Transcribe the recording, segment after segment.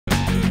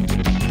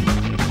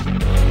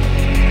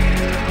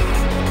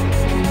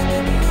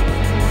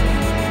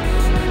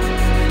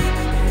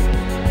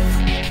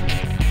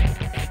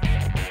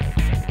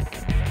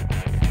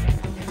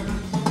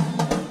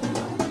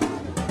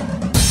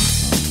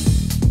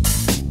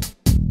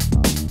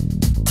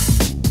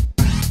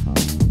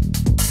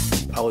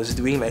was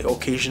doing like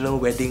occasional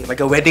wedding, like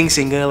a wedding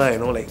singer lah, you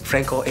know, like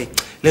friend called, hey,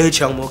 Le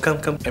Chang Mo,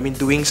 come. I mean,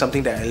 doing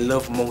something that I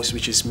love most,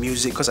 which is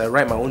music, because I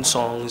write my own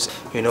songs,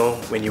 you know,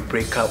 when you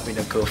break up with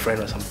a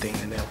girlfriend or something,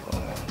 and then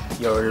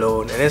you're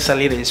alone, and then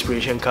suddenly the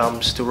inspiration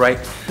comes to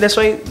write. That's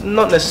why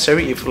not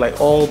necessary if like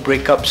all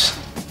breakups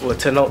will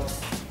turn out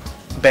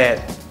bad.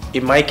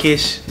 In my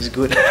case, it's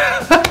good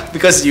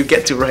because you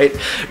get to write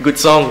good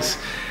songs.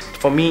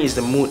 For me, it's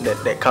the mood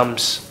that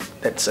comes,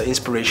 that's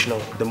inspirational.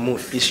 The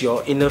mood is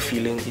your inner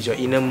feeling, is your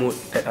inner mood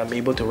that I'm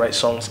able to write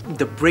songs.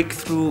 The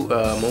breakthrough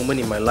moment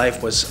in my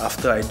life was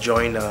after I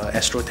joined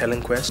Astro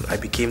Talent Quest. I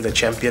became the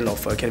champion of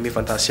Akademi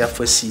Fantasia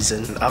first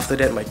season. After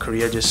that, my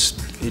career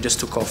just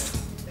took off.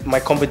 My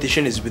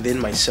competition is within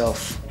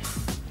myself.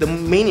 The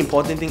main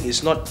important thing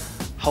is not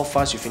how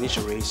fast you finish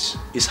a race,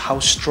 it's how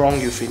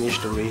strong you finish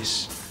the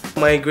race.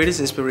 My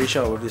greatest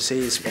inspiration, I would say,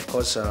 is of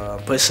course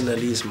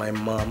personally is my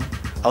mom.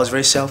 I was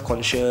very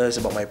self-conscious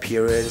about my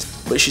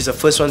appearance, but she's the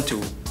first one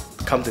to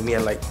come to me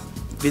and like,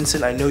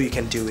 Vincent, I know you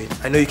can do it.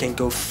 I know you can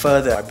go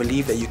further. I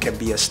believe that you can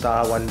be a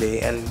star one day.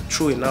 And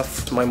true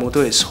enough, my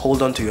motto is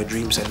hold on to your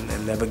dreams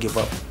and never give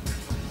up.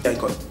 I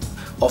got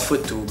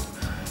offered to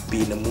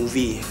be in a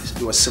movie.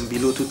 It was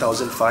Sembilu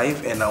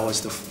 2005, and I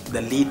was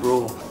the lead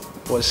role.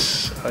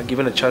 Was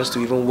given a chance to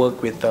even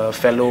work with a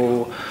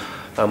fellow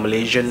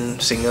Malaysian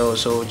singer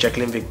also,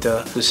 Jacqueline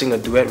Victor, to sing a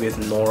duet with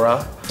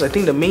Nora. So I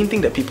think the main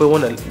thing that people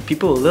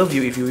will love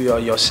you if you are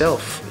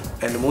yourself.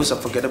 And the most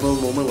unforgettable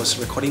moment was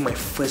recording my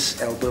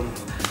first album.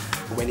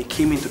 When it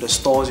came into the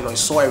stores, you know, I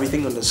saw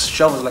everything on the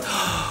shelf. I was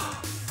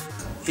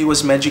like, it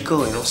was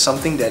magical, you know,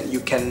 something that you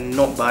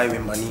cannot buy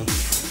with money.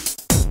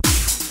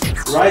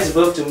 Rise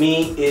above to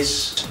me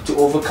is to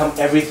overcome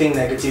everything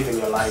negative in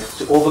your life,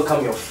 to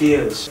overcome your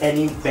fears,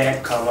 any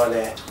bad karma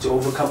there, to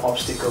overcome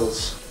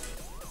obstacles.